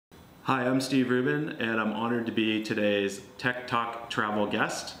Hi, I'm Steve Rubin, and I'm honored to be today's Tech Talk Travel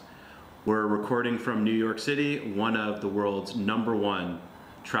guest. We're recording from New York City, one of the world's #1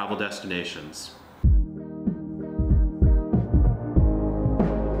 travel destinations.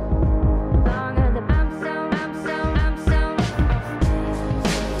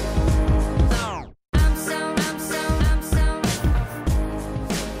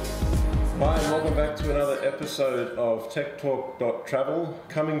 Hi, and welcome back to another episode of techtalk.travel,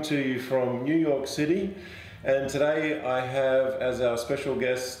 coming to you from New York City. And today I have as our special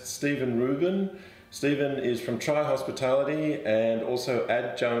guest Steven Rubin. Steven is from Tri Hospitality and also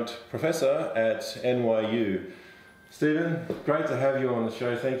Adjunct Professor at NYU. Steven, great to have you on the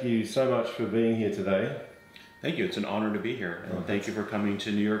show. Thank you so much for being here today. Thank you. It's an honor to be here. And thank you for coming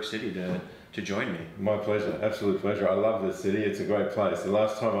to New York City to join me. My pleasure, absolute pleasure. I love this city. It's a great place. The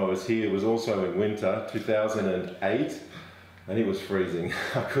last time I was here was also in winter, 2008, and it was freezing.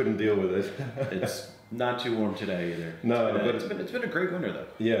 I couldn't deal with it. It's not too warm today either. No, but it's been a great winter though.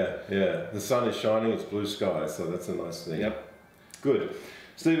 Yeah. The sun is shining, it's blue sky, so that's a nice thing. Yep. Good.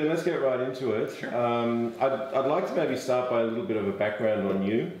 Steven, let's get right into it. Sure. I'd like to maybe start by a little bit of a background on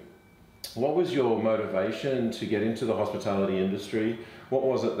you. What was your motivation to get into the hospitality industry? What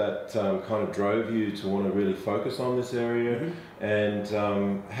was it that kind of drove you to want to really focus on this area? Mm-hmm. And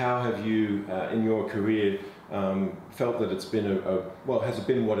how have you, in your career, felt that it's been has it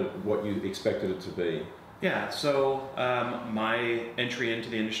been what you expected it to be? Yeah, so my entry into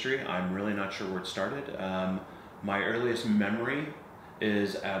the industry, I'm really not sure where it started. My earliest memory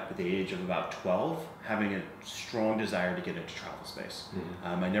is at the age of about 12, having a strong desire to get into travel space.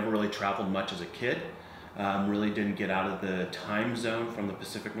 Mm-hmm. I never really traveled much as a kid. Really didn't get out of the time zone from the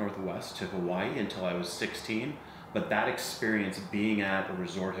Pacific Northwest to Hawaii until I was 16. But that experience being at a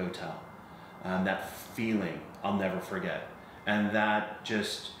resort hotel, that feeling I'll never forget. And that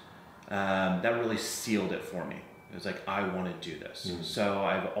just, that really sealed it for me. It was like, I want to do this. Mm-hmm. So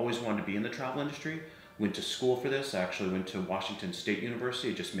I've always wanted to be in the travel industry. Went to school for this. I actually went to Washington State University.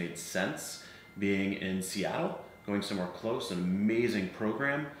 It just made sense being in Seattle, going somewhere close, an amazing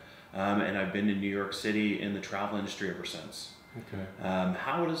program. And I've been in New York City in the travel industry ever since. Okay.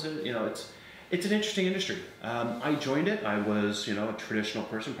 How does it, it's an interesting industry. I joined it. I was, a traditional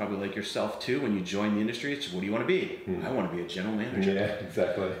person, probably like yourself too. When you join the industry, it's what do you want to be? I want to be a general manager. Yeah,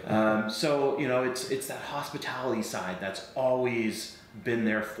 exactly. So, it's that hospitality side that's always been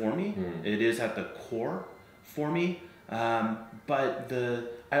there for me. It is at the core for me. But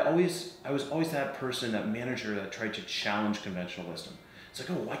I was always that person, that manager that tried to challenge conventional wisdom. It's like,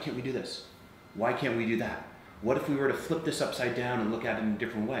 oh, why can't we do this? Why can't we do that? What if we were to flip this upside down and look at it in a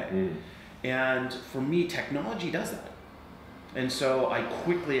different way? And for me, technology does that. And so I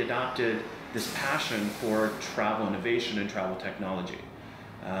quickly adopted this passion for travel innovation and travel technology.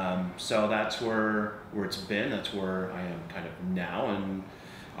 So that's where it's been. That's where I am kind of now, and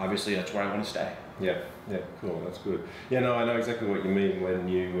obviously that's where I want to stay. Yeah, cool. That's good. Yeah, no, I know exactly what you mean when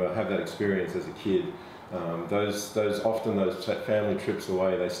you have that experience as a kid. Those family trips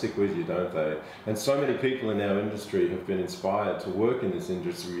away, they stick with you, don't they? And so many people in our industry have been inspired to work in this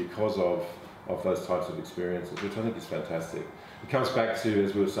industry because of those types of experiences, which I think is fantastic. It comes back to,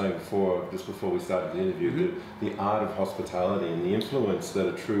 as we were saying before, just before we started the interview, the art of hospitality and the influence that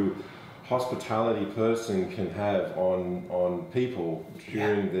a true hospitality person can have on people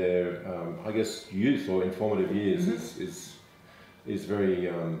during their, youth or informative years is very,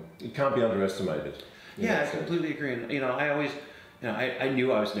 it can't be underestimated. Yeah, I completely agree. And, I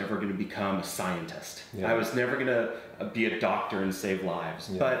knew I was never going to become a scientist. Yeah. I was never going to be a doctor and save lives.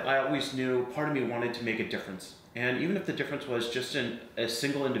 Yeah. But I always knew part of me wanted to make a difference. And even if the difference was just in a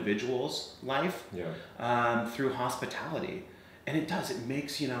single individual's life, through hospitality. And it does, it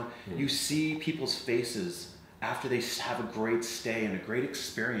makes, you see people's faces after they have a great stay and a great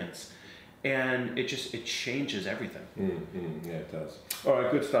experience. And it changes everything. Yeah, it does. All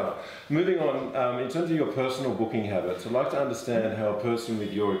right, good stuff. Moving on, in terms of your personal booking habits, I'd like to understand how a person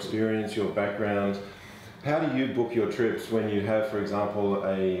with your experience, your background, how do you book your trips when you have, for example,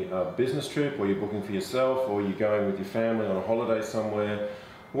 a business trip, or you're booking for yourself, or you're going with your family on a holiday somewhere?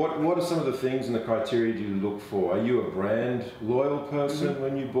 What are some of the things and the criteria do you look for? Are you a brand loyal person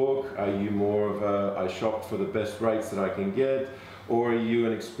when you book? Are you more of I shop for the best rates that I can get? Or are you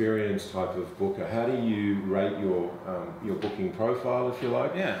an experienced type of booker? How do you rate your booking profile, if you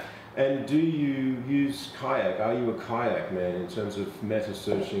like? Yeah. And do you use kayak? Are you a kayak man in terms of meta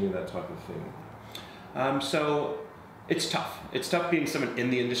searching and that type of thing? So it's tough. It's tough being someone in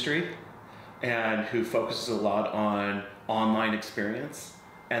the industry and who focuses a lot on online experience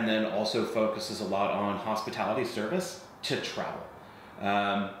and then also focuses a lot on hospitality service to travel.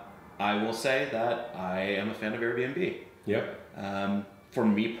 I will say that I am a fan of Airbnb. Yep. For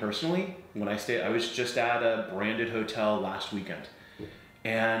me personally, when I was just at a branded hotel last weekend,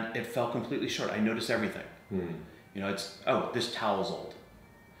 and it fell completely short. I noticed everything. You know, this towel's old.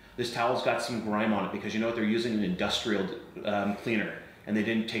 This towel's got some grime on it because you know what, they're using an industrial cleaner and they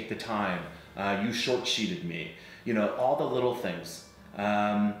didn't take the time. You short-sheeted me. You know, all the little things.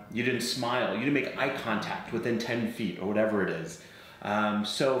 You didn't smile. You didn't make eye contact within 10 feet or whatever it is.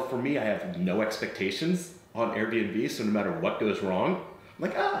 So for me, I have no expectations on Airbnb, so no matter what goes wrong, I'm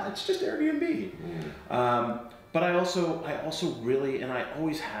like, it's just Airbnb. But I also really, and I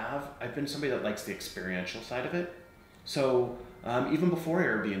always have, I've been somebody that likes the experiential side of it. So even before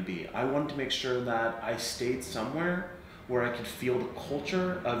Airbnb, I wanted to make sure that I stayed somewhere where I could feel the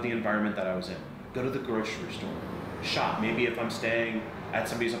culture of the environment that I was in. Go to the grocery store, shop. Maybe if I'm staying at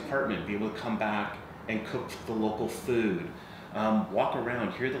somebody's apartment, be able to come back and cook the local food, walk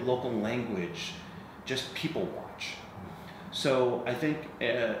around, hear the local language, just people watch. So I think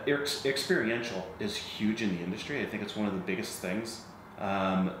experiential is huge in the industry. I think it's one of the biggest things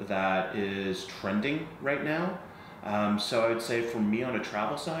that is trending right now. So I would say for me on a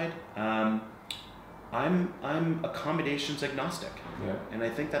travel side, I'm accommodations agnostic. Yeah. And I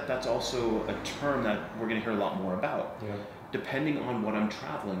think that that's also a term that we're going to hear a lot more about. Yeah. Depending on what I'm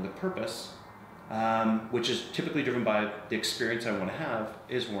traveling, the purpose, which is typically driven by the experience I want to have,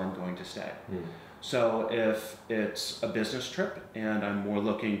 is where I'm going to stay. So if it's a business trip and I'm more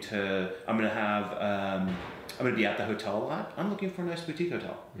looking to, I'm going to be at the hotel a lot, I'm looking for a nice boutique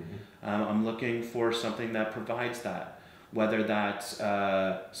hotel. I'm looking for something that provides that, whether that's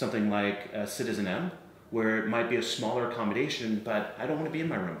something like Citizen M, where it might be a smaller accommodation, but I don't want to be in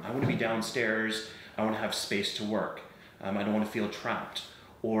my room. I want to be downstairs. I want to have space to work. I don't want to feel trapped.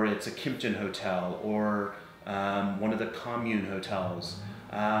 Or it's a Kimpton hotel or one of the commune hotels.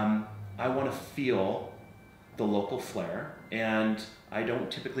 I want to feel the local flair, and I don't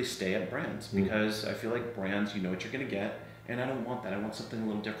typically stay at brands because I feel like brands, you know what you're going to get, and I don't want that. I want something a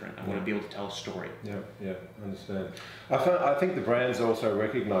little different. I want to be able to tell a story. Yeah, understand. I think the brands also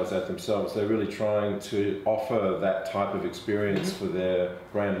recognize that themselves. They're really trying to offer that type of experience for their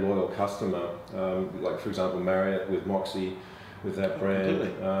brand loyal customer. Like for example, Marriott with Moxie, with that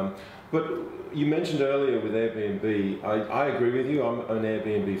brand. But you mentioned earlier with Airbnb, I agree with you. I'm an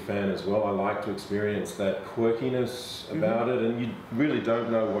Airbnb fan as well. I like to experience that quirkiness about it, and you really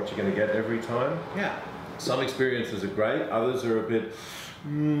don't know what you're going to get every time. Yeah. Some experiences are great, others are a bit,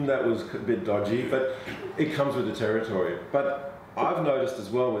 that was a bit dodgy, but it comes with the territory. But I've noticed as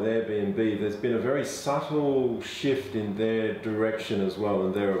well with Airbnb, there's been a very subtle shift in their direction as well,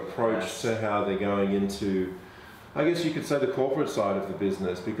 and their approach to how they're going into, I guess you could say, the corporate side of the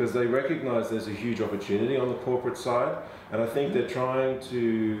business, because they recognize there's a huge opportunity on the corporate side, and I think they're trying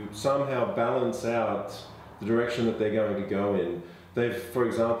to somehow balance out the direction that they're going to go in. They've, for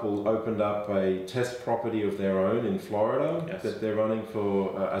example, opened up a test property of their own in Florida that they're running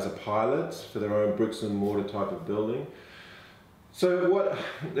for as a pilot for their own bricks and mortar type of building. So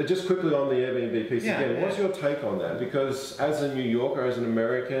just quickly on the Airbnb piece again, what's your take on that? Because as a New Yorker, as an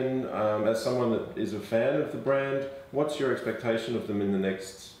American, as someone that is a fan of the brand, what's your expectation of them in the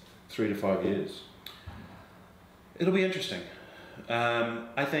next 3 to 5 years? It'll be interesting.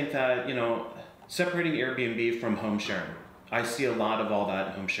 I think that, separating Airbnb from home sharing, I see a lot of all that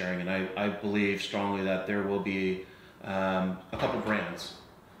in home sharing, and I believe strongly that there will be a couple brands.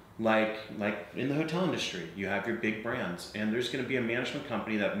 Like in the hotel industry, you have your big brands, and there's going to be a management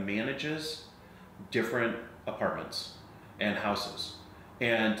company that manages different apartments and houses.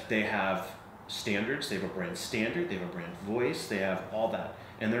 And they have standards, they have a brand standard, they have a brand voice, they have all that.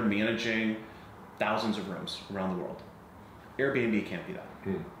 And they're managing thousands of rooms around the world. Airbnb can't be that.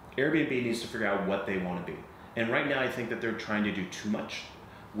 Airbnb needs to figure out what they want to be. And right now I think that they're trying to do too much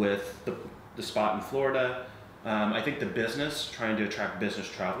with the spot in Florida. I think the business, trying to attract business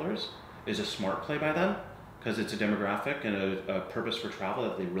travelers, is a smart play by them, because it's a demographic and a purpose for travel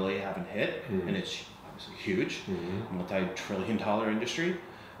that they really haven't hit, and it's obviously huge, multi-trillion-dollar industry.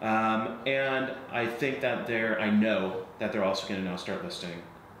 And I think that I know that they're also going to now start listing,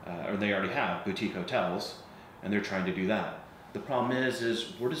 or they already have, boutique hotels, and they're trying to do that. The problem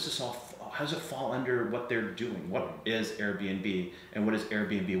is where does this all, how does it fall under what they're doing? What is Airbnb, and what does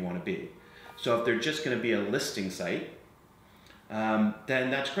Airbnb want to be? So if they're just going to be a listing site, then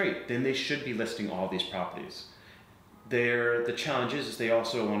that's great. Then they should be listing all these properties. The challenge is they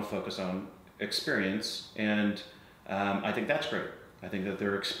also want to focus on experience, and I think that's great. I think that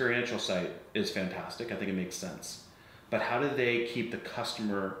their experiential site is fantastic. I think it makes sense. But how do they keep the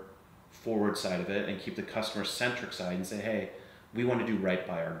customer forward side of it and keep the customer centric side and say, hey, we want to do right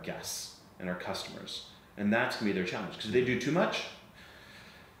by our guests and our customers. And that's going to be their challenge, because if they do too much,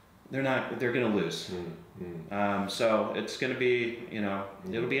 they're going to lose. So it's going to be,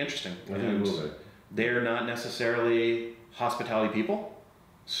 it'll be interesting. And they're not necessarily hospitality people.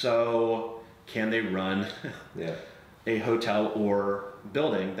 So can they run a hotel or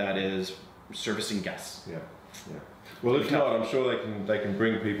building that is servicing guests? Well, if not, I'm sure they can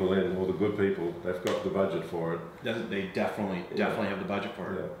bring people in, all the good people. They've got the budget for it. They definitely have the budget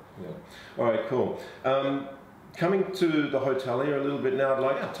for it. All right, cool. Coming to the hotelier a little bit now, I'd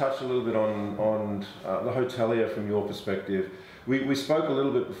like to touch a little bit on the hotelier from your perspective. We spoke a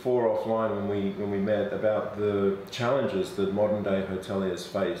little bit before offline when we met about the challenges that modern day hoteliers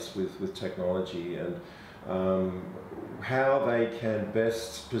face with technology, and how they can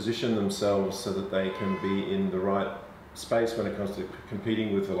best position themselves so that they can be in the right space when it comes to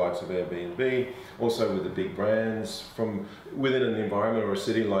competing with the likes of Airbnb, also with the big brands from within an environment or a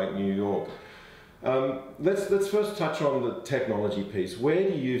city like New York. Let's first touch on the technology piece. Where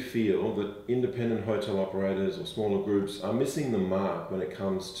do you feel that independent hotel operators or smaller groups are missing the mark when it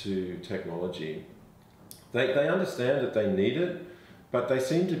comes to technology? They understand that they need it, but they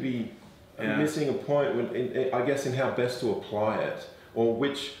seem to be missing a point I guess in how best to apply it, or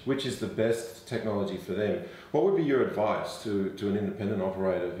which is the best technology for them. What would be your advice to an independent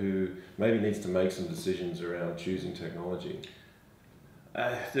operator who maybe needs to make some decisions around choosing technology?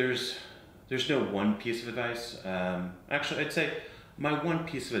 There's no one piece of advice. Actually, I'd say my one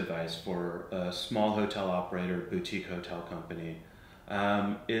piece of advice for a small hotel operator, boutique hotel company,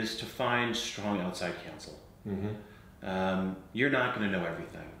 is to find strong outside counsel. You're not going to know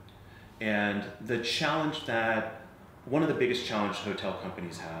everything. And one of the biggest challenges hotel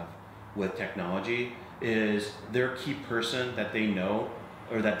companies have with technology is their key person that they know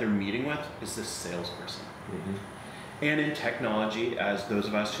or that they're meeting with is the salesperson. And in technology, as those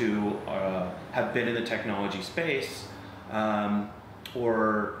of us who have been in the technology space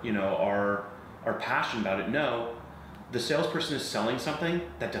or are passionate about it know, the salesperson is selling something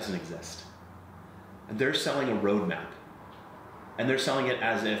that doesn't exist. They're selling a roadmap, and they're selling it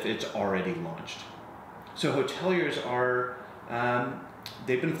as if it's already launched. So hoteliers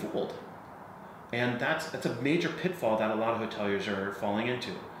they've been fooled. And that's a major pitfall that a lot of hoteliers are falling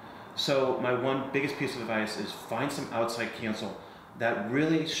into. So my one biggest piece of advice is find some outside counsel that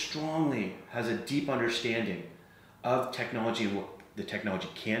really strongly has a deep understanding of technology and what the technology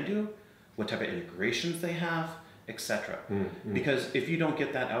can do, what type of integrations they have, etc. Because if you don't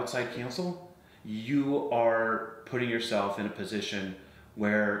get that outside counsel, you are putting yourself in a position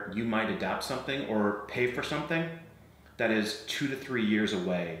where you might adapt something or pay for something that is 2 to 3 years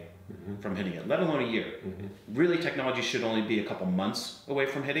away from hitting it, let alone a year. Really, technology should only be a couple months away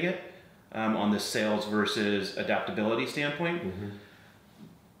from hitting it on the sales versus adaptability standpoint,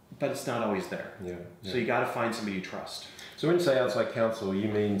 but it's not always there. So you got to find somebody you trust. So when you say outside counsel, you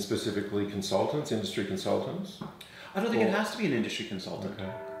mean specifically consultants, industry consultants? I don't think it has to be an industry consultant.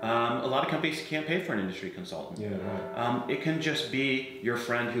 A lot of companies can't pay for an industry consultant. It can just be your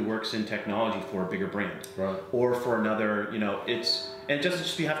friend who works in technology for a bigger brand, or for another. It doesn't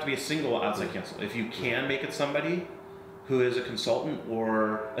just have to be a single outside counsel. If you can make it somebody who is a consultant,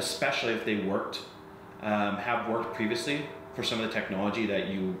 or especially if they have worked previously for some of the technology that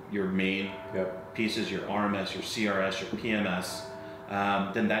your main pieces, your RMS, your CRS, your PMS,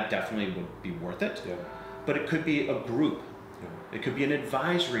 then that definitely would be worth it. But it could be a group. It could be an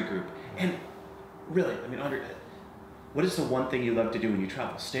advisory group. And really, Andre, what is the one thing you love to do when you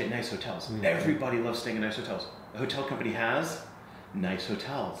travel? Stay at nice hotels. Everybody loves staying at nice hotels. A hotel company has nice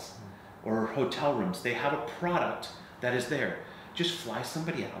hotels or hotel rooms. They have a product that is there. Just fly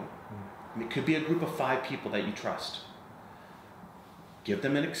somebody out. It could be a group of 5 people that you trust. Give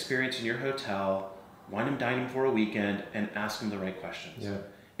them an experience in your hotel, wine and dine them for a weekend, and ask them the right questions.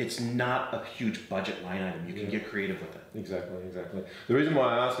 It's not a huge budget line item. You can get creative with it. Exactly. The reason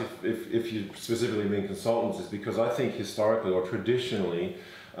why I ask if you specifically mean consultants is because I think historically or traditionally,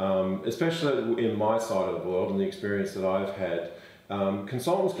 especially in my side of the world and the experience that I've had,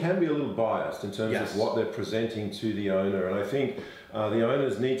 consultants can be a little biased in terms of what they're presenting to the owner. And I think the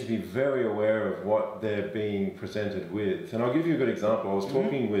owners need to be very aware of what they're being presented with. And I'll give you a good example. I was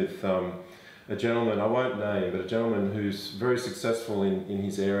talking with a gentleman, I won't name, but a gentleman who's very successful in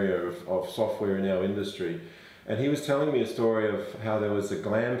his area of software in our industry. And he was telling me a story of how there was a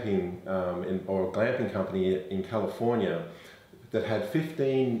glamping glamping company in California that had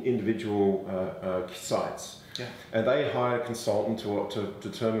 15 individual sites. And they hired a consultant to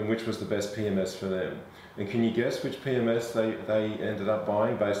determine which was the best PMS for them. And can you guess which PMS they ended up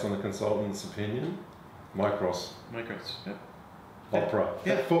buying based on the consultant's opinion? Micros. Opera.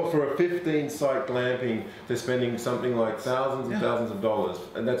 Yeah. For a 15-site glamping, they're spending something like thousands and thousands of dollars,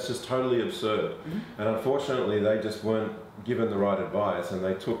 and that's just totally absurd. And unfortunately, they just weren't given the right advice, and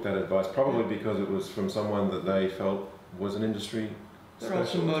they took that advice probably because it was from someone that they felt was an industry They're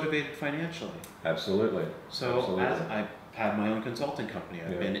also motivated financially. Absolutely. So Absolutely. as I've had my own consulting company,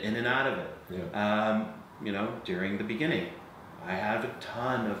 I've been in and out of it. Yeah. You know, during the beginning, I had a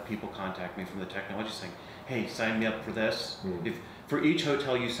ton of people contact me from the technology saying, hey, sign me up for this. If for each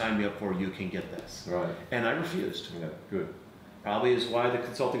hotel you sign me up for, you can get this. Right. And I refused. Yeah, good. Probably is why the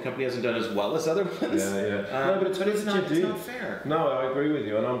consulting company hasn't done as well as other ones. Yeah. No, but it's good that you did. It's not fair. No, I agree with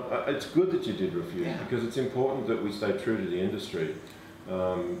you, and it's good that you did refuse because it's important that we stay true to the industry.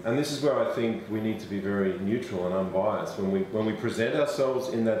 And this is where I think we need to be very neutral and unbiased when we present ourselves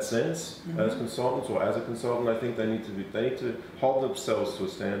in that sense as consultants or as a consultant. I think they need to hold themselves to a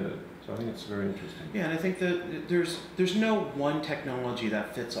standard. So I think it's very interesting. Yeah, and I think that there's no one technology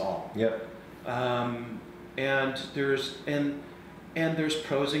that fits all. Yep. And there's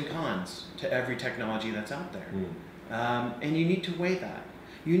pros and cons to every technology that's out there. And you need to weigh that.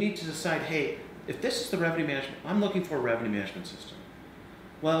 You need to decide, hey, if this is the revenue management, I'm looking for a revenue management system.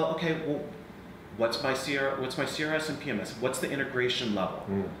 Well, okay, well, what's my CRS and PMS? What's the integration level?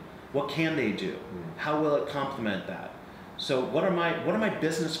 What can they do? How will it complement that? So what are my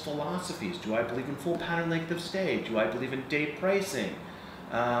business philosophies? Do I believe in full pattern length of stay? Do I believe in day pricing?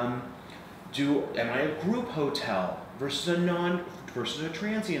 Am I a group hotel versus a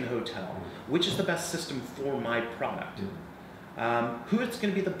transient hotel? Which is the best system for my product? Who is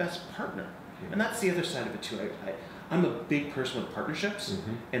going to be the best partner? And that's the other side of it too. I'm a big person with partnerships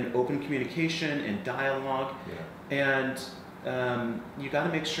and open communication and dialogue. And you got to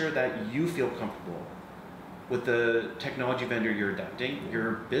make sure that you feel comfortable with the technology vendor you're adopting.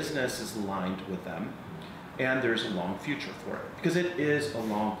 Your business is aligned with them, and there's a long future for it. Because it is a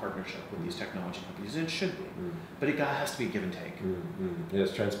long partnership with these technology companies, and it should be. But it has to be give and take.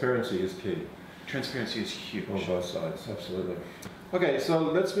 Yes, transparency is key. Transparency is huge. On both sides, absolutely. Okay, so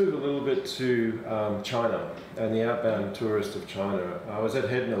let's move a little bit to China and the outbound tourist of China. I was at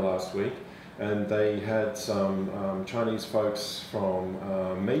Hedna last week, and they had some Chinese folks from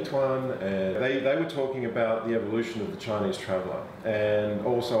Meituan, and they were talking about the evolution of the Chinese traveller and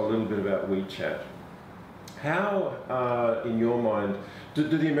also a little bit about WeChat. How, in your mind, do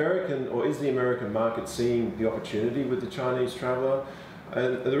the American, or is the American market seeing the opportunity with the Chinese traveller?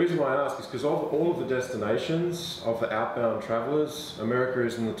 And the reason why I ask is because of all of the destinations of the outbound travellers, America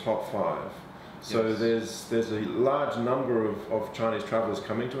is in the top 5. So there's a large number of Chinese travellers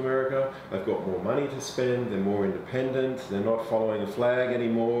coming to America. They've got more money to spend, they're more independent, they're not following a flag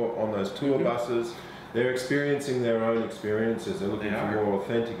anymore on those tour buses. They're experiencing their own experiences, they're looking for more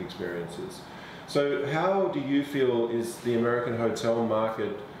authentic experiences. So how do you feel is the American hotel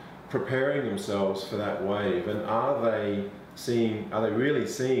market preparing themselves for that wave, and are they really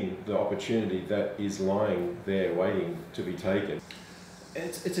seeing the opportunity that is lying there waiting to be taken?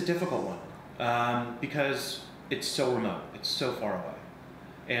 It's a difficult one. Because it's so remote, it's so far away.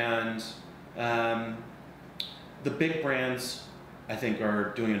 And the big brands, I think,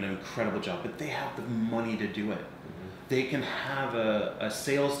 are doing an incredible job, but they have the money to do it. They can have a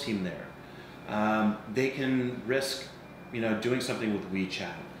sales team there. They can risk, doing something with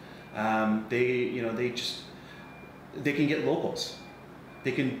WeChat. They can get locals.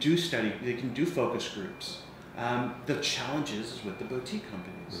 They can do study, they can do focus groups. The challenge is with the boutique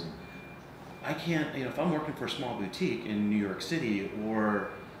companies. I can't, if I'm working for a small boutique in New York City or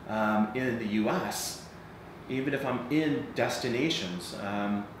in the US, even if I'm in destinations,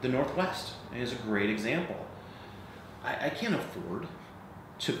 the Northwest is a great example. I can't afford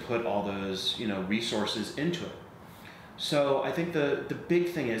to put all those, resources into it. So I think the big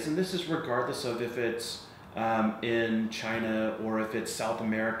thing is, and this is regardless of if it's in China or if it's South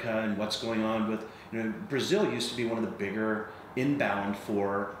America and what's going on with, Brazil used to be one of the bigger inbound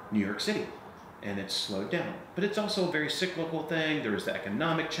for New York City. And it's slowed down. But it's also a very cyclical thing. There's the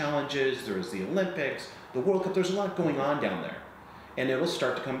economic challenges, there's the Olympics, the World Cup, there's a lot going on down there. And it will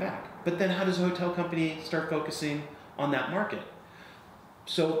start to come back. But then how does a hotel company start focusing on that market?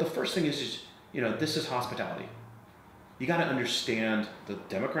 So the first thing is this is hospitality. You gotta understand the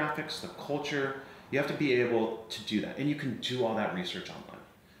demographics, the culture. You have to be able to do that. And you can do all that research online.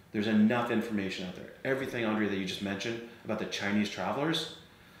 There's enough information out there. Everything, Andre, that you just mentioned about the Chinese travelers,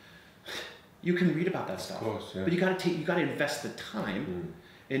 you can read about that stuff, of course, yeah. But you got to invest the time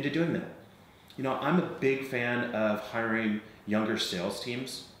into doing that. I'm a big fan of hiring younger sales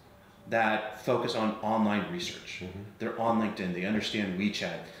teams that focus on online research. They're on LinkedIn, they understand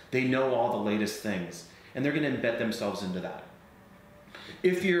WeChat, they know all the latest things, and they're going to embed themselves into that.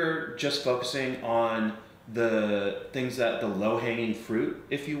 If you're just focusing on the things that the low-hanging fruit,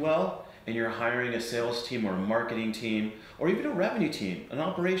 if you will, and you're hiring a sales team or a marketing team or even a revenue team, an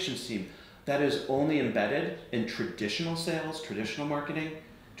operations team that is only embedded in traditional sales, traditional marketing,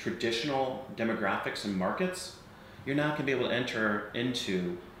 traditional demographics and markets, you're not going to be able to enter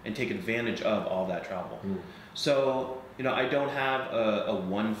into and take advantage of all that travel. So, you know, I don't have a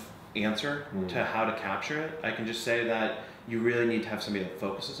one answer to how to capture it. I can just say that you really need to have somebody that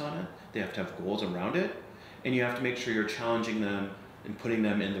focuses on it. They have to have goals around it, and you have to make sure you're challenging them and putting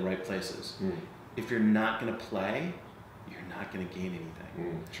them in the right places. If you're not going to play, you're not going to gain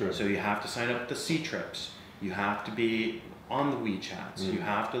anything. True. So you have to sign up the C trips. You have to be on the WeChats. You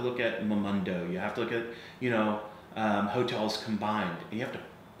have to look at Momondo. You have to look at, you know, hotels combined, and you have to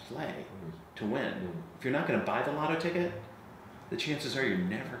play to win. If you're not going to buy the lotto ticket, the chances are you're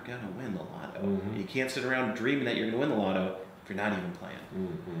never going to win the lotto. You can't sit around dreaming that you're going to win the lotto if you're not even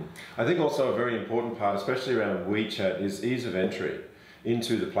playing. I think also a very important part, especially around WeChat, is ease of entry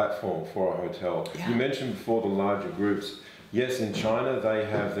into the platform for a hotel. You mentioned before the larger groups. Yes, in China they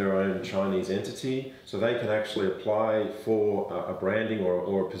have their own Chinese entity, so they can actually apply for a branding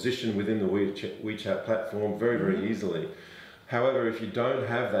or a position within the WeChat platform very, very easily. However, if you don't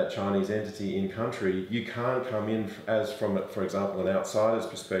have that Chinese entity in country, you can't come in as from, for example, an outsider's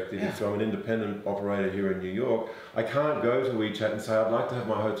perspective. If I'm an independent operator here in New York, I can't go to WeChat and say, I'd like to have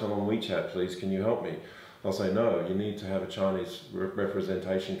my hotel on WeChat, please, can you help me? They'll say, no, you need to have a Chinese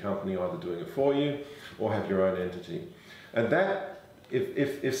representation company either doing it for you or have your own entity. And that,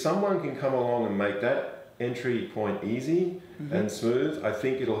 if someone can come along and make that entry point easy and smooth, I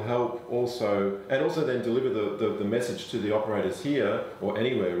think it'll help also, and also then deliver the message to the operators here, or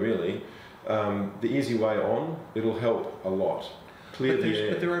anywhere really, the easy way on, it'll help a lot. Clear the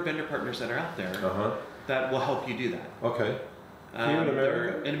air. But there are vendor partners that are out there that will help you do that. Okay. Here in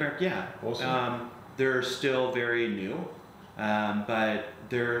America? In America, yeah. Awesome. They're still very new, but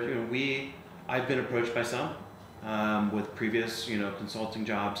they're, you know, I've been approached by some with previous, you know, consulting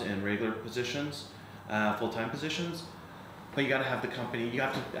jobs and regular positions, full-time positions, but you got to have the company, you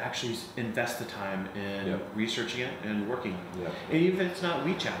have to actually invest the time in researching it and working on it. And even if it's not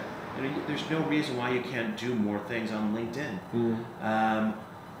WeChat, I mean, there's no reason why you can't do more things on LinkedIn,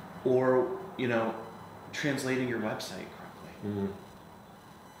 or, you know, translating your website correctly.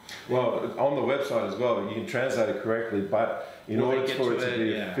 Well, on the website as well, you can translate it correctly, but in order for it to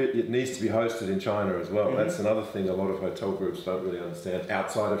be fit, it needs to be hosted in China as well. That's another thing a lot of hotel groups don't really understand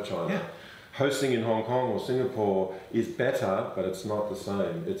outside of China. Hosting in Hong Kong or Singapore is better, but it's not the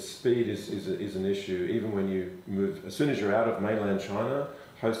same. Its speed is an issue. Even when you move, as soon as you're out of mainland China,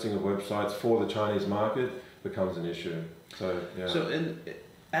 hosting of websites for the Chinese market becomes an issue. So, So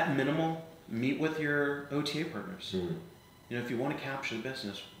at minimal, meet with your OTA partners. You know, if you want to capture the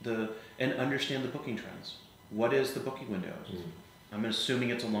business, and understand the booking trends. What is the booking window? I'm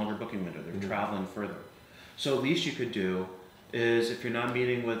assuming it's a longer booking window. They're traveling further. So at least you could do is, if you're not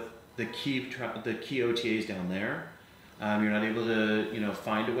meeting with the key OTAs down there, you're not able to, you know,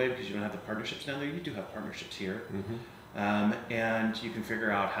 find a way because you don't have the partnerships down there. You do have partnerships here, and you can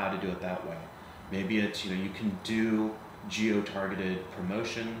figure out how to do it that way. Maybe it's, you know, you can do geo-targeted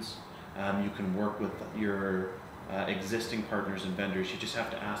promotions. You can work with your existing partners and vendors. You just have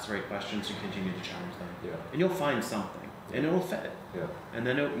to ask the right questions and continue to challenge them, and you'll find something, and it will fit. And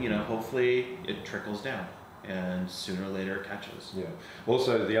then it, you know, hopefully it trickles down, and sooner or later it catches.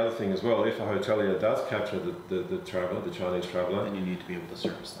 Also, the other thing as well, if a hotelier does capture the traveler, the Chinese traveler, then you need to be able to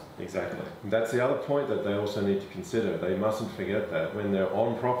service them. Exactly. And that's the other point that they also need to consider. They mustn't forget that when they're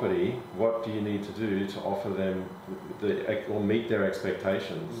on property, what do you need to do to offer them or meet their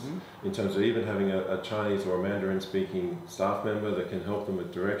expectations in terms of even having a Chinese or a Mandarin speaking staff member that can help them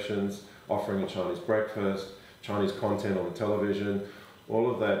with directions, offering a Chinese breakfast, Chinese content on the television. All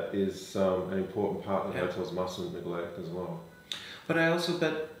of that is an important part that hotels mustn't neglect as well. But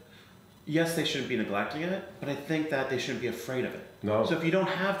yes, they shouldn't be neglecting it, but I think that they shouldn't be afraid of it. So if you don't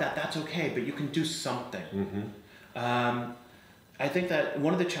have that, that's okay, but you can do something. I think that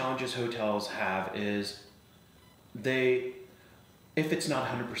one of the challenges hotels have is if it's not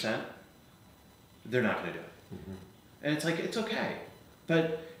 100%, they're not going to do it. And it's like, it's okay.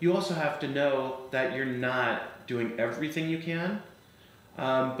 But you also have to know that you're not doing everything you can,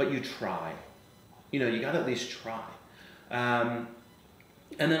 but you try. You know, you got to at least try. And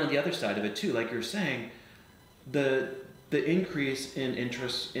then on the other side of it too, like you're saying, the increase in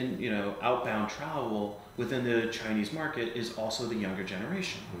interest in, you know, outbound travel within the Chinese market is also the younger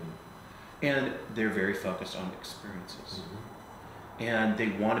generation. And they're very focused on experiences. And they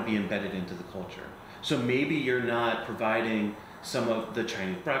want to be embedded into the culture. So maybe you're not providing some of the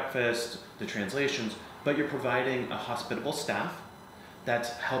Chinese breakfast, the translations, but you're providing a hospitable staff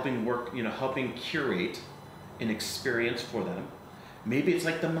that's helping work, helping curate an experience for them. Maybe it's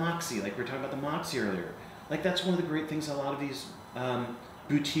like the Moxie, like we were talking about the Moxie earlier. Like that's one of the great things a lot of these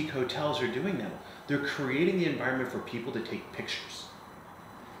boutique hotels are doing now. They're creating the environment for people to take pictures.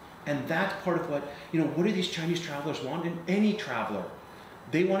 And that's part of what do these Chinese travelers want? And any traveler,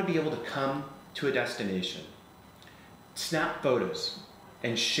 they want to be able to come to a destination, snap photos,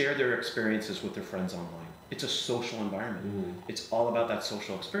 and share their experiences with their friends online. It's a social environment. It's all about that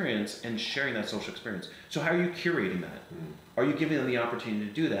social experience and sharing that social experience. So how are you curating that? Are you giving them the opportunity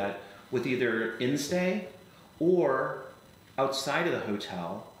to do that with either in-stay or outside of the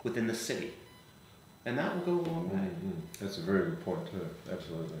hotel within the city? And that will go a long way. That's a very good point too,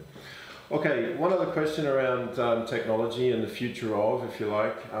 absolutely. Okay, one other question around technology and the future of, if you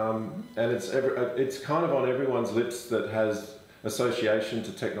like, and it's kind of on everyone's lips that has association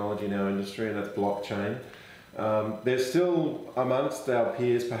to technology in our industry, and that's blockchain. There's still amongst our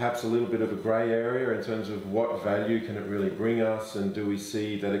peers perhaps a little bit of a grey area in terms of what value can it really bring us, and do we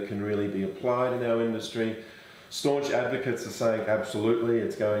see that it can really be applied in our industry. Staunch advocates are saying absolutely,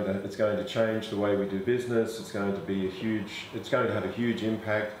 it's going to change the way we do business. It's going to have a huge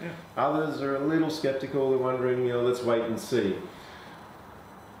impact. Yeah. Others are a little skeptical. They're wondering, let's wait and see.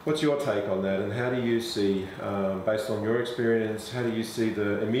 What's your take on that, and how do you see, based on your experience, how do you see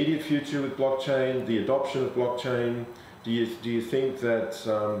the immediate future with blockchain, the adoption of blockchain? Do you think that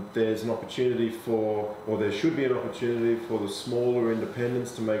there's an opportunity or there should be an opportunity for the smaller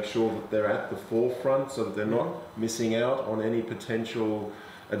independents to make sure that they're at the forefront so that they're not missing out on any potential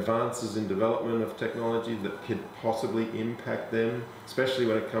advances in development of technology that could possibly impact them, especially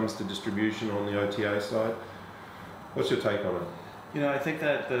when it comes to distribution on the OTA side? What's your take on it? I think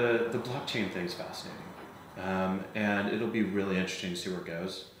that the blockchain thing is fascinating, and it'll be really interesting to see where it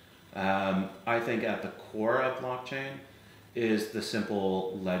goes. I think at the core of blockchain is the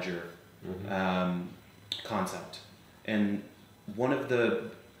simple ledger concept, and one of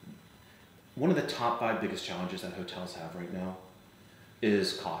the top 5 biggest challenges that hotels have right now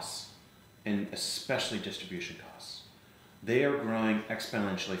is costs, and especially distribution costs. They are growing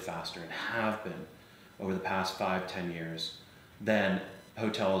exponentially faster and have been over the past 5-10 years than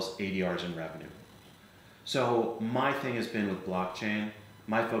hotels' ADRs in revenue. So my thing has been with blockchain,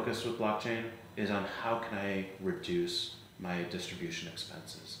 my focus with blockchain is on how can I reduce my distribution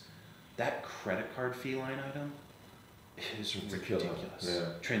expenses. That credit card fee line item is ridiculous. Yeah.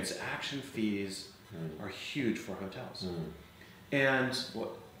 Transaction fees are huge for hotels. And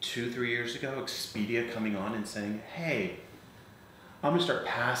 2-3 years ago, Expedia coming on and saying, hey, I'm gonna start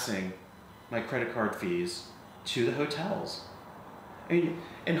passing my credit card fees to the hotels. And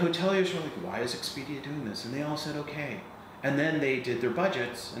hoteliers were like, why is Expedia doing this? And they all said, okay. And then they did their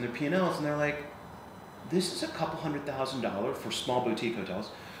budgets and their P&Ls, and they're like, this is a couple $100,000 for small boutique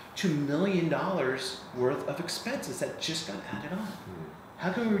hotels to $1 million worth of expenses that just got added on.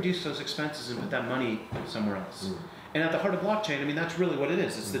 How can we reduce those expenses and put that money somewhere else? And at the heart of blockchain, that's really what it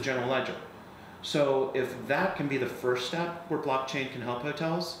is. It's the general ledger. So if that can be the first step where blockchain can help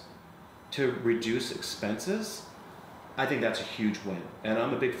hotels to reduce expenses, I think that's a huge win. And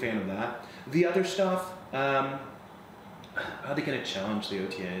I'm a big fan of that. The other stuff, are they going to challenge the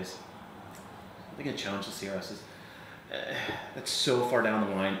OTAs? Are they going to challenge the CRSs? That's so far down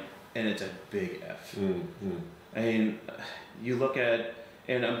the line, and it's a big F. You look at,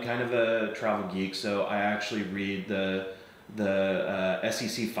 and I'm kind of a travel geek, so I actually read the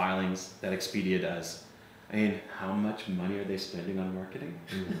SEC filings that Expedia does. How much money are they spending on marketing?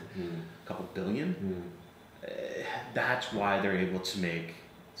 A couple billion? That's why they're able to make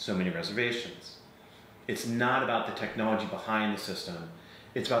so many reservations. It's not about the technology behind the system,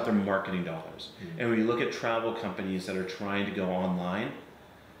 it's about their marketing dollars. And when you look at travel companies that are trying to go online,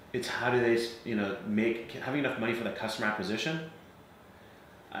 it's how do they, having enough money for that customer acquisition.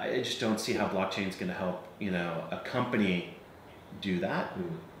 I just don't see how blockchain is going to help, a company do that.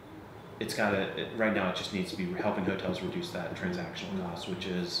 It's got to, right now it just needs to be helping hotels reduce that transactional cost, which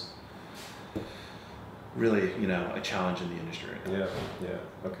is really, a challenge in the industry right now. Yeah,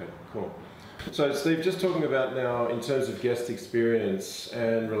 okay, cool. So Steve, just talking about now in terms of guest experience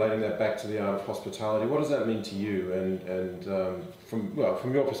and relating that back to the art of hospitality, what does that mean to you? And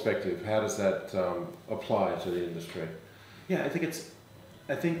from your perspective, how does that apply to the industry? Yeah, I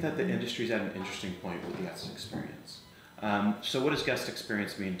think that the industry's at an interesting point with the guest experience. So what does guest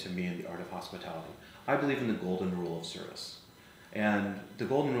experience mean to me in the art of hospitality? I believe in the golden rule of service. And the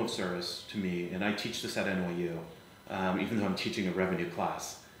golden rule of service to me, and I teach this at NYU, even though I'm teaching a revenue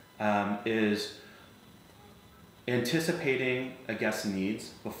class, is anticipating a guest's needs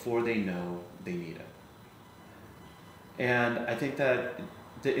before they know they need it. And I think that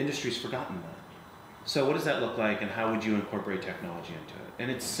the industry's forgotten that. So what does that look like, and how would you incorporate technology into it? And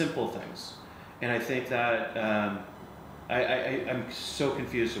it's simple things. And I think that I'm so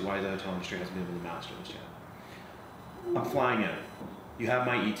confused at why the hotel industry hasn't been able to master this yet. I'm flying in. You have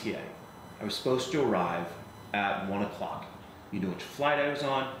my ETA. I was supposed to arrive at 1 o'clock. You know which flight I was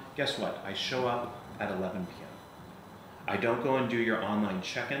on. Guess what? I show up at 11 p.m. I don't go and do your online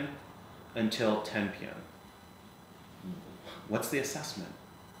check-in until 10 p.m. What's the assessment?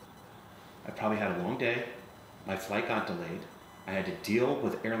 I probably had a long day. My flight got delayed. I had to deal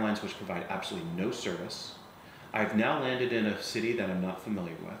with airlines which provide absolutely no service. I've now landed in a city that I'm not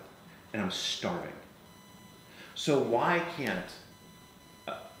familiar with, and I'm starving. So why can't,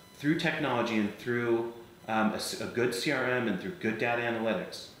 through technology and through a good CRM and through good data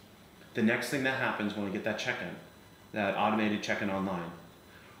analytics, the next thing that happens when we get that check-in, that automated check-in online,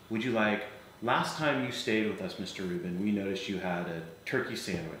 would you like, last time you stayed with us, Mr. Rubin, we noticed you had a turkey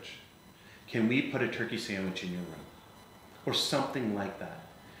sandwich. Can we put a turkey sandwich in your room? Or something like that.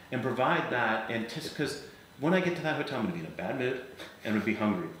 And provide that, because when I get to that hotel, I'm gonna be in a bad mood and I'm gonna be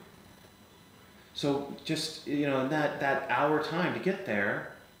hungry. So just, that hour time to get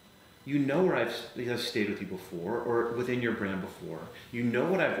there, you know where I've stayed with you before, or within your brand before. You know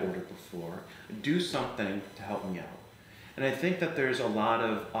what I've ordered before. Do something to help me out. And I think that there's a lot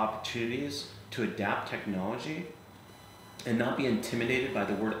of opportunities to adapt technology and not be intimidated by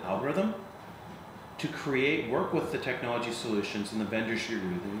the word algorithm, to work with the technology solutions and the vendors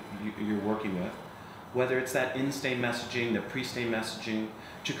you're working with, whether it's that in-stay messaging, the pre-stay messaging,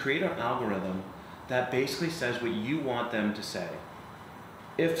 to create an algorithm that basically says what you want them to say.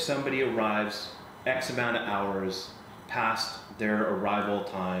 If somebody arrives X amount of hours past their arrival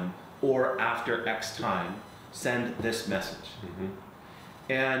time or after X time, send this message. Mm-hmm.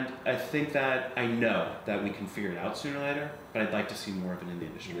 And I think that I know that we can figure it out sooner or later, but I'd like to see more of it in the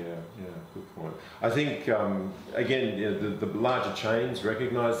industry. Yeah, good point. I think, again, the larger chains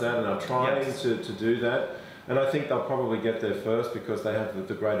recognize that and are trying to do that. And I think they'll probably get there first because they have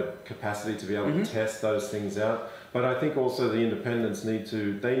the greater capacity to be able to test those things out. But I think also the independents need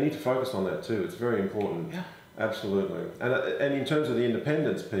to focus on that too. It's very important. Yeah. Absolutely. And in terms of the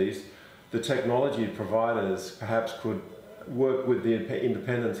independence piece, the technology providers perhaps could work with the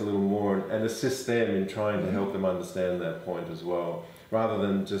independents a little more and assist them in trying to help them understand that point as well, rather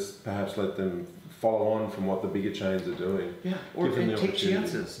than just perhaps let them follow on from what the bigger chains are doing. Yeah, or take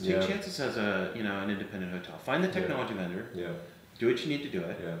chances. Take chances as an independent hotel. Find the technology vendor. Yeah. Do what you need to do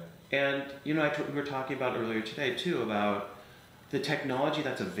it. Yeah. And we were talking about earlier today too about the technology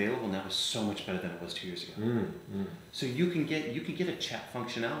that's available now is so much better than it was 2 years ago. So you can get a chat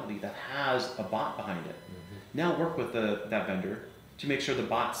functionality that has a bot behind it. Now work with that vendor to make sure the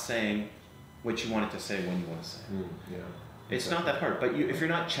bot's saying what you want it to say when you want to say it. It's not that hard, but if you're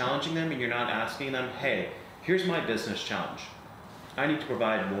not challenging them and you're not asking them, hey, here's my business challenge. I need to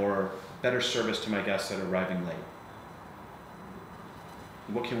provide better service to my guests that are arriving late.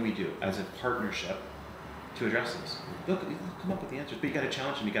 What can we do as a partnership to address this? They'll come up with the answers, but you got to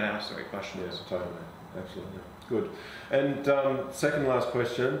challenge them. You got to ask the right questions. Yes, totally, absolutely. Good. And second last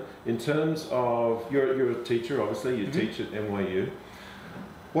question, in terms of, you're a teacher, obviously, you teach at NYU.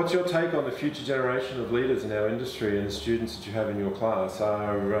 What's your take on the future generation of leaders in our industry and the students that you have in your class?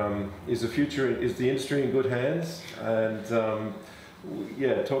 Is the industry in good hands? And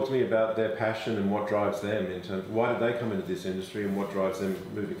talk to me about their passion and what drives them in terms of why did they come into this industry and what drives them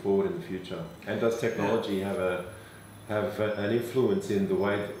moving forward in the future? And does technology have an influence in the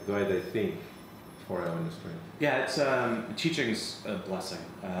way they think for our industry? Yeah, it's teaching is a blessing.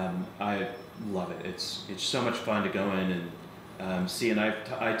 I love it. It's so much fun to go in and see, and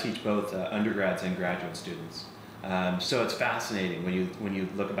I teach both undergrads and graduate students. So it's fascinating when you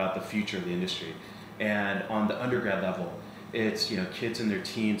look about the future of the industry. And on the undergrad level, it's kids in their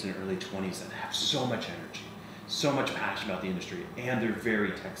teens and early 20s that have so much energy, so much passion about the industry, and they're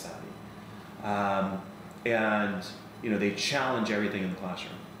very tech savvy. And they challenge everything in the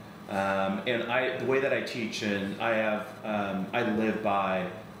classroom. And the way that I teach, and I live by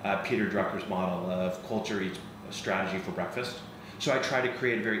Peter Drucker's model of culture eats strategy for breakfast. So I try to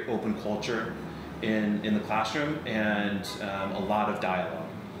create a very open culture in the classroom and a lot of dialogue.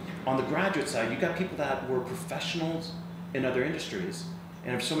 On the graduate side, you got people that were professionals in other industries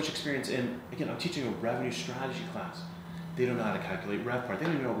and have so much experience in, again, I'm teaching a revenue strategy class. They don't know how to calculate RevPAR. They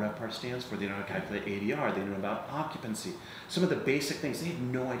don't even know what RevPAR stands for. They don't know how to calculate ADR. They don't know about occupancy. Some of the basic things they have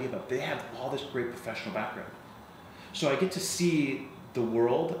no idea about. They have all this great professional background. So I get to see the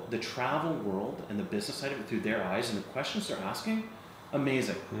world, the travel world, and the business side of it through their eyes and the questions they're asking,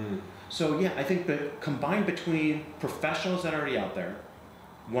 amazing. So yeah, I think that combined between professionals that are already out there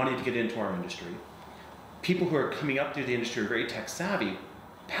wanting to get into our industry, people who are coming up through the industry are very tech savvy,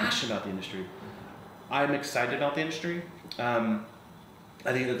 passionate about the industry. I'm excited about the industry. I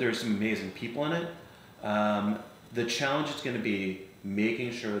think that there's some amazing people in it. The challenge is going to be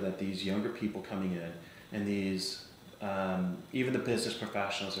making sure that these younger people coming in and these, even the business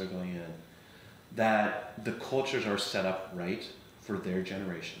professionals that are going in, that the cultures are set up right for their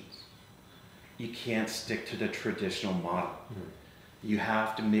generations. You can't stick to the traditional model. You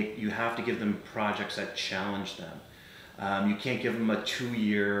have to give them projects that challenge them. You can't give them a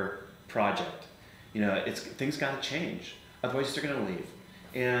 2-year project. Things got to change. Otherwise, they're going to leave.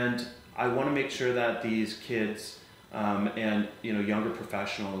 And I want to make sure that these kids and younger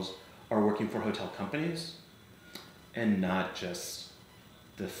professionals are working for hotel companies and not just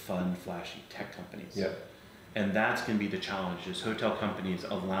the fun, flashy tech companies. Yeah. And that's going to be the challenge: is hotel companies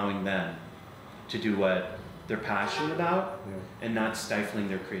allowing them to do what they're passionate about and not stifling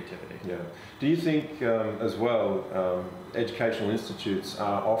their creativity. Yeah. Do you think as well educational institutes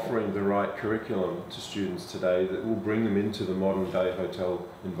are offering the right curriculum to students today that will bring them into the modern day hotel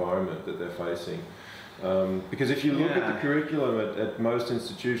environment that they're facing? Because if you look at the curriculum at most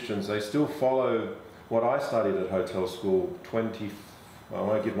institutions, they still follow what I studied at hotel school I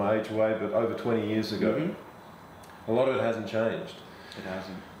won't give my age away, but over 20 years ago. A lot of it hasn't changed. It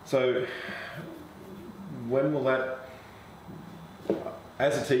hasn't. So when will that,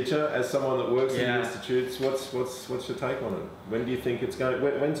 as a teacher, as someone that works in the institutes, what's your take on it? When do you think it's going?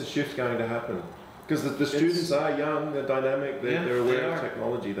 When's the shift going to happen? Because the students are young, they're dynamic, they're aware of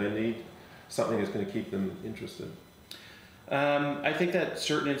technology. They need something that's going to keep them interested. I think that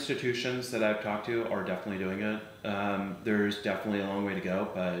certain institutions that I've talked to are definitely doing it. There's definitely a long way to go,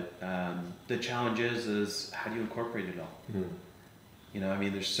 but the challenge is how do you incorporate it all?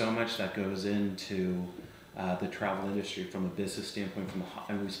 There's so much that goes into the travel industry from a business standpoint.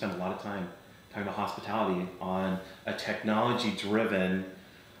 We spend a lot of time talking about hospitality on a technology-driven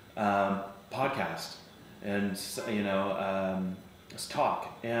podcast, and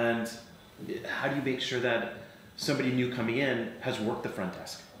talk. And how do you make sure that somebody new coming in has worked the front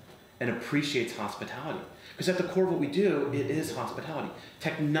desk and appreciates hospitality? Because at the core of what we do, it is hospitality.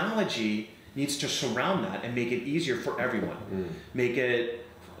 Technology needs to surround that and make it easier for everyone. Make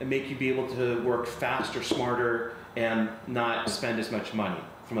you be able to work faster, smarter, and not spend as much money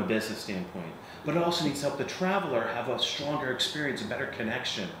from a business standpoint. But it also needs to help the traveler have a stronger experience, a better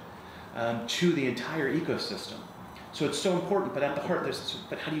connection to the entire ecosystem. So it's so important, but at the heart,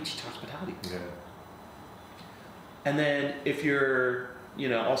 but how do you teach hospitality? And then if you're,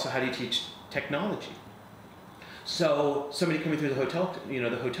 also how do you teach technology? So somebody coming through the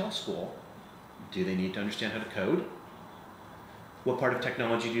hotel school, do they need to understand how to code? What part of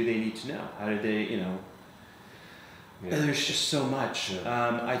technology do they need to know? How do they, There's just so much.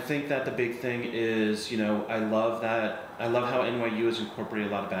 I think that the big thing is, I love how NYU has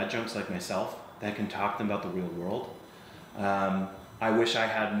incorporated a lot of adjuncts like myself that can talk to them about the real world. I wish I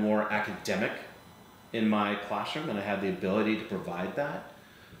had more academic in my classroom and I had the ability to provide that.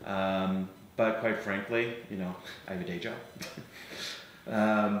 But quite frankly, I have a day job.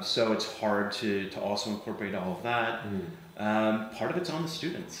 So it's hard to also incorporate all of that. Part of it's on the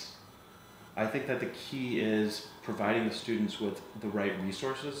students. I think that the key is providing the students with the right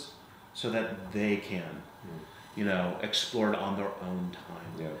resources so that they can, explore it on their own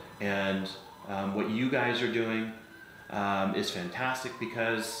time. And what you guys are doing is fantastic,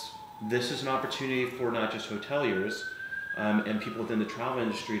 because this is an opportunity for not just hoteliers and people within the travel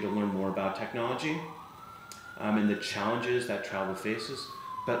industry to learn more about technology and the challenges that travel faces,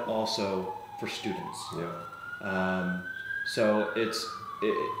 but also for students. So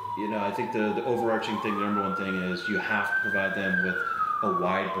I think the overarching thing, the number one thing is you have to provide them with a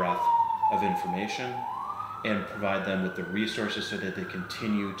wide breadth of information and provide them with the resources so that they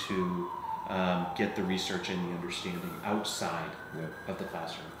continue to get the research and the understanding outside of the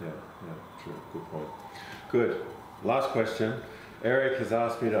classroom. True. Good point. Good. Last question. Eric has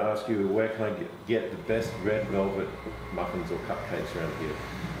asked me to ask you, where can I get the best red velvet muffins or cupcakes around here?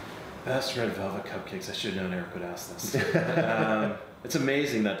 Best red velvet cupcakes. I should have known Eric would ask this. It's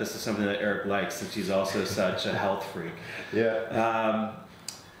amazing that this is something that Eric likes, since he's also such a health freak.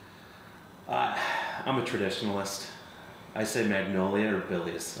 I'm a traditionalist. I say Magnolia or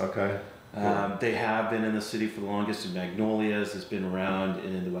Billy's. Okay. They have been in the city for the longest, and Magnolia's has been around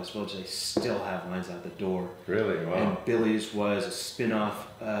in the West Village. They still have lines out the door. Really? Wow. And Billy's was a spin-off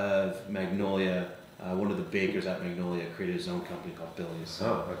of Magnolia one of the bakers at Magnolia created his own company called Billy's.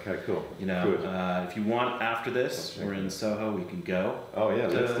 So, Oh, okay, cool. you know, if you want after this, we're in Soho, we can go. Oh yeah,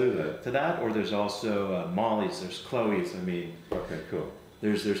 let's do that. To that, or there's also Molly's, there's Chloe's. I mean, Okay, cool.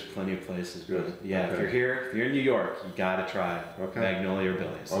 there's plenty of places. Good. But yeah, Okay. if you're here, if you're in New York, you gotta try Okay. Magnolia or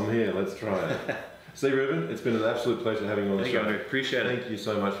Billy's. I'm here. Let's try it. Steve Rubin, it's been an absolute pleasure having you on the Thank you, show. I appreciate it. Thank you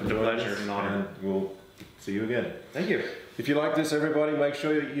so much for It's a joining pleasure us, and an honor. and we'll see you again. Thank you. If you like this, everybody, make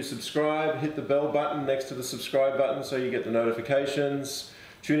sure that you subscribe, hit the bell button next to the subscribe button so you get the notifications.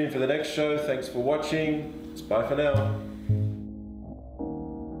 Tune in for the next show. Thanks for watching. Bye for now.